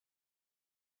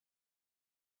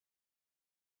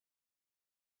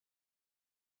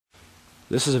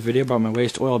This is a video about my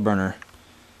waste oil burner.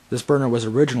 This burner was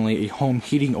originally a home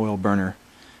heating oil burner.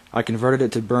 I converted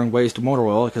it to burn waste motor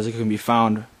oil because it can be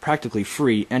found practically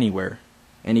free anywhere.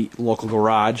 Any local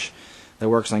garage that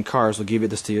works on cars will give you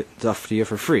this stuff to you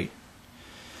for free.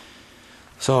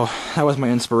 So that was my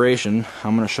inspiration.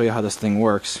 I'm going to show you how this thing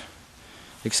works.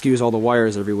 Excuse all the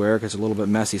wires everywhere because it's a little bit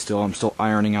messy still. I'm still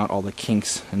ironing out all the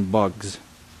kinks and bugs.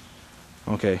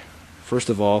 Okay, first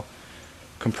of all,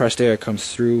 compressed air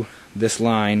comes through this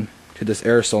line to this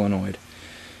air solenoid.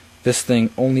 This thing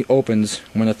only opens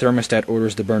when the thermostat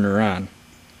orders the burner on.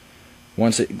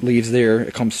 Once it leaves there,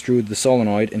 it comes through the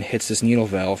solenoid and hits this needle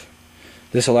valve.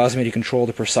 This allows me to control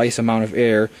the precise amount of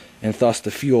air and thus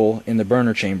the fuel in the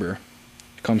burner chamber.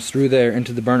 It comes through there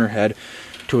into the burner head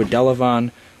to a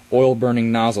Delavan oil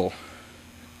burning nozzle.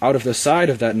 Out of the side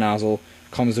of that nozzle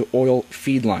comes the oil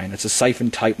feed line. It's a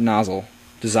siphon type nozzle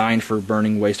designed for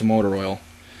burning waste motor oil.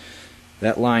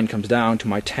 That line comes down to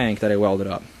my tank that I welded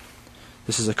up.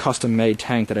 This is a custom made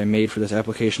tank that I made for this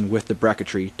application with the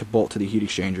bracketry to bolt to the heat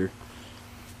exchanger.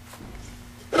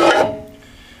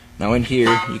 Now in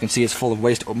here you can see it's full of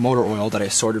waste motor oil that I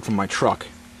sorted from my truck.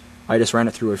 I just ran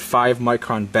it through a 5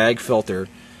 micron bag filter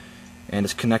and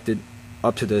it's connected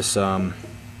up to this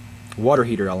water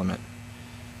heater element.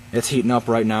 It's heating up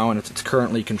right now and it's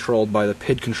currently controlled by the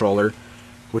PID controller,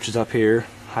 which is up here.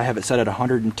 I have it set at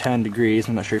 110 degrees,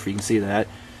 I'm not sure if you can see that,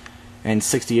 and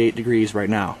 68 degrees right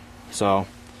now. So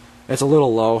it's a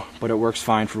little low, but it works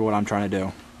fine for what I'm trying to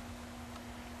do.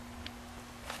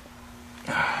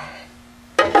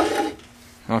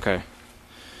 Okay.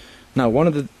 Now one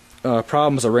of the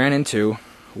problems I ran into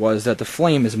was that the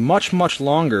flame is much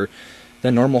longer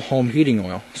than normal home heating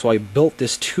oil. So I built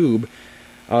this tube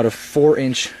out of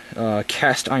 4-inch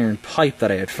cast iron pipe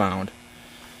that I had found.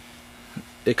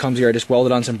 It comes here, I just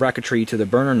welded on some bracketry to the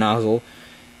burner nozzle,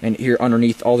 and here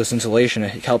underneath all this insulation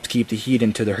it helps keep the heat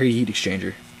into the heat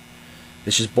exchanger.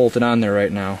 It's just bolted on there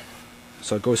right now.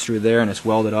 So it goes through there and it's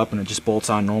welded up and it just bolts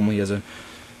on normally as a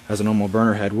normal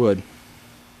burner head would.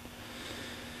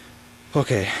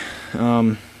 Okay,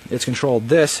 it's controlled.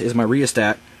 This is my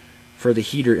rheostat for the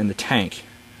heater in the tank.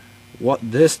 What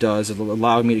this does is it'll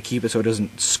allow me to keep it so it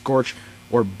doesn't scorch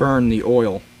or burn the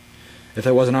oil. If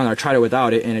it wasn't on there, I tried it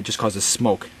without it and it just causes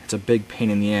smoke. It's a big pain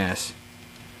in the ass.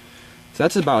 So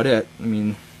that's about it. I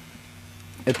mean,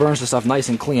 it burns the stuff nice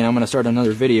and clean. I'm going to start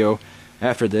another video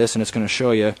after this and it's going to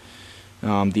show you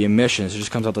the emissions. It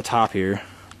just comes out the top here,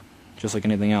 just like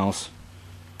anything else.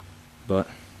 But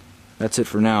that's it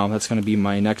for now. That's going to be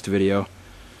my next video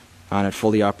on it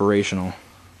fully operational.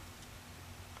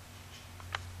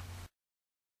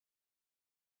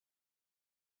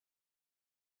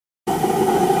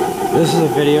 This is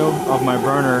a video of my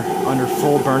burner under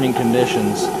full burning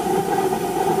conditions.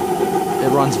 It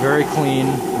runs very clean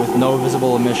with no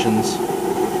visible emissions.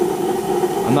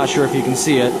 I'm not sure if you can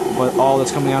see it, but all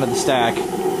that's coming out of the stack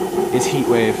is heat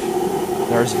wave.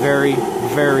 There's very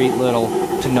little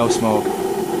to no smoke.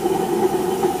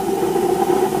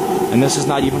 And this is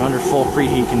not even under full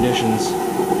preheat conditions.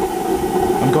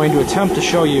 I'm going to attempt to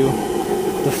show you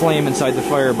the flame inside the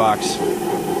firebox.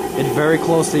 It very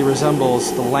closely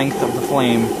resembles the length of the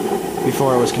flame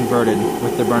before it was converted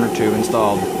with the burner tube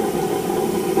installed.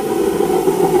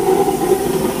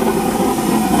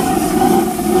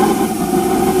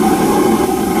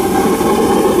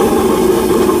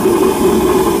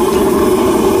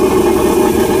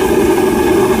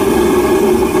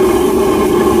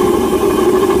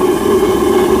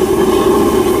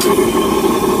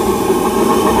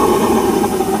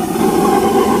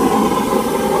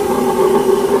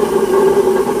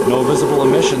 No visible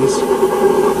emissions.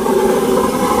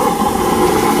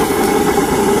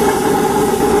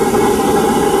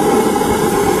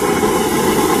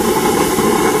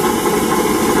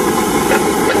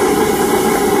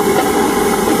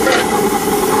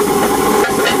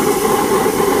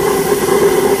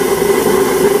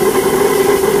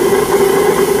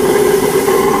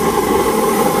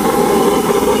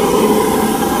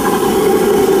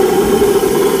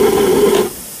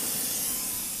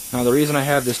 Now the reason I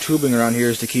have this tubing around here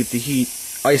is to keep the heat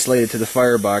isolated to the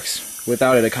firebox.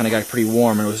 Without it, it kind of got pretty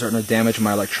warm and it was starting to damage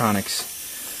my electronics.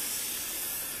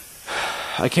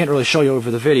 I can't really show you over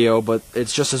the video, but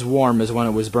it's just as warm as when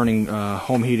it was burning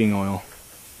home heating oil.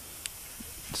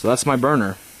 So that's my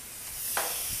burner.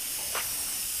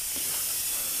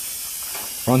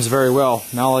 Runs very well.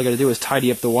 Now all I gotta do is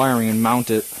tidy up the wiring and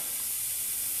mount it.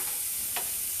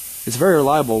 It's very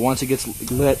reliable. Once it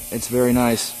gets lit, it's very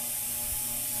nice.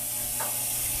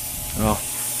 Well,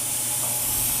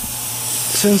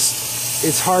 since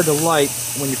it's hard to light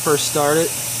when you first start it,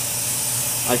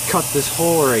 I cut this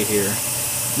hole right here.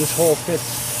 this hole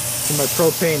fits to my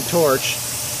propane torch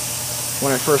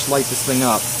when I first light this thing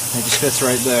up. It just fits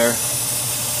right there,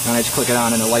 and I just click it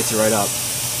on and it lights it right up.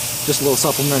 Just a little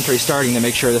supplementary starting to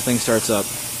make sure the thing starts up.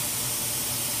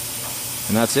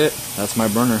 And that's it. That's my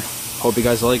burner. Hope you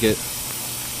guys like it.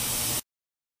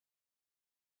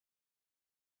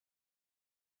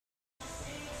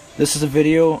 This is a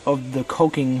video of the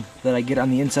coking that I get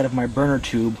on the inside of my burner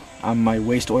tube on my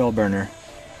waste oil burner.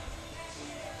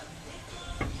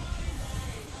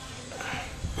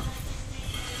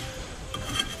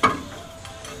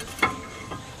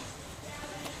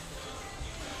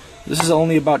 This is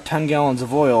only about 10 gallons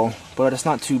of oil, but it's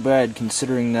not too bad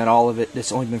considering that all of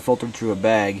it's only been filtered through a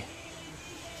bag.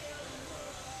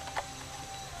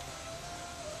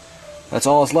 That's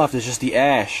all that's left is just the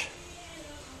ash.